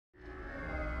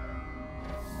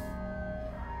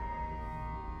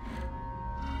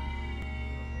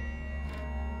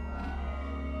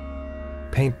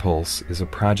PaintPulse is a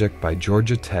project by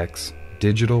Georgia Tech's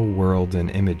Digital World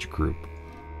and Image Group.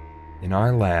 In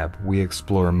our lab, we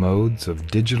explore modes of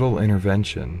digital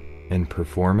intervention in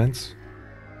performance,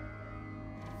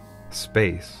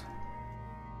 space,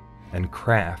 and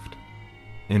craft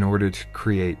in order to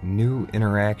create new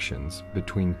interactions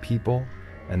between people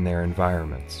and their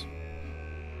environments.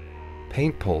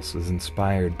 PaintPulse is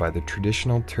inspired by the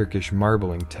traditional Turkish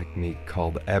marbling technique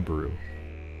called Ebru.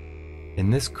 In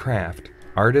this craft,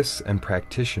 artists and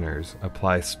practitioners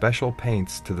apply special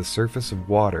paints to the surface of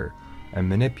water and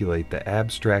manipulate the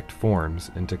abstract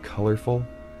forms into colorful,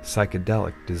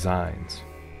 psychedelic designs.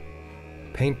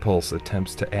 PaintPulse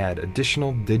attempts to add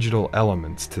additional digital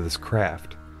elements to this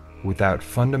craft without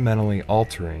fundamentally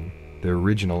altering the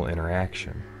original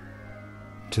interaction.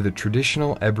 To the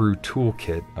traditional Ebru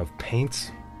toolkit of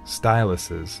paints,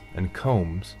 styluses, and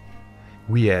combs,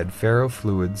 we add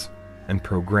ferrofluids and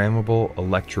programmable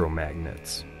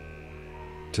electromagnets.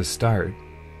 To start,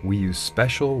 we use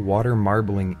special water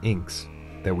marbling inks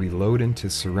that we load into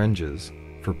syringes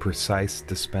for precise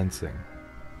dispensing.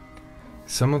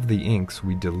 Some of the inks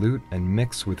we dilute and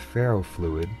mix with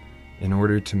ferrofluid in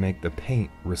order to make the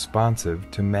paint responsive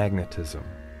to magnetism.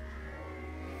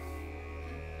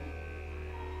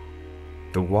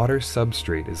 The water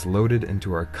substrate is loaded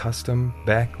into our custom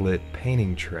backlit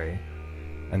painting tray,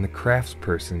 and the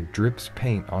craftsperson drips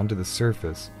paint onto the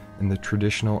surface in the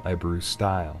traditional Ebru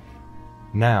style.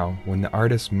 Now, when the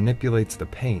artist manipulates the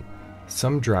paint,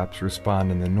 some drops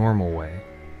respond in the normal way,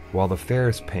 while the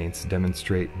Ferris paints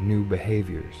demonstrate new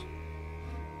behaviors.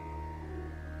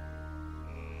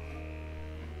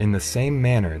 In the same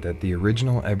manner that the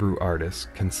original Ebru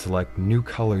artist can select new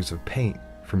colors of paint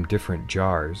from different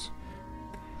jars,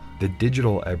 the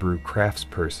digital Ebru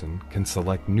craftsperson can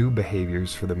select new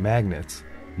behaviors for the magnets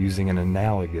using an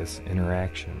analogous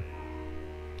interaction.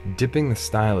 Dipping the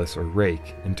stylus or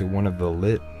rake into one of the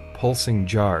lit, pulsing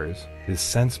jars is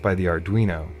sensed by the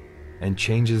Arduino and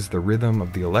changes the rhythm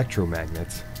of the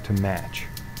electromagnets to match.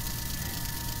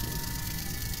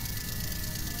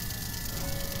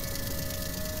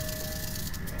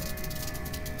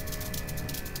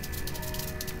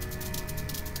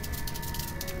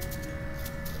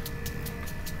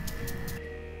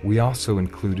 We also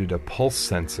included a pulse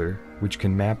sensor which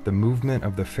can map the movement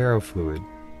of the ferrofluid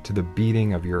to the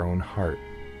beating of your own heart.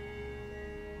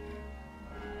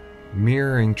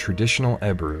 Mirroring traditional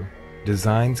Ebru,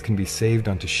 designs can be saved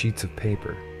onto sheets of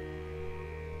paper.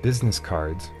 Business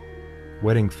cards,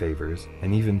 wedding favors,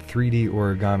 and even 3D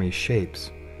origami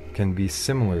shapes can be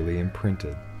similarly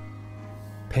imprinted.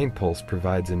 PaintPulse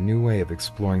provides a new way of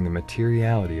exploring the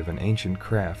materiality of an ancient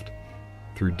craft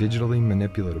through digitally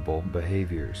manipulatable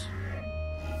behaviors.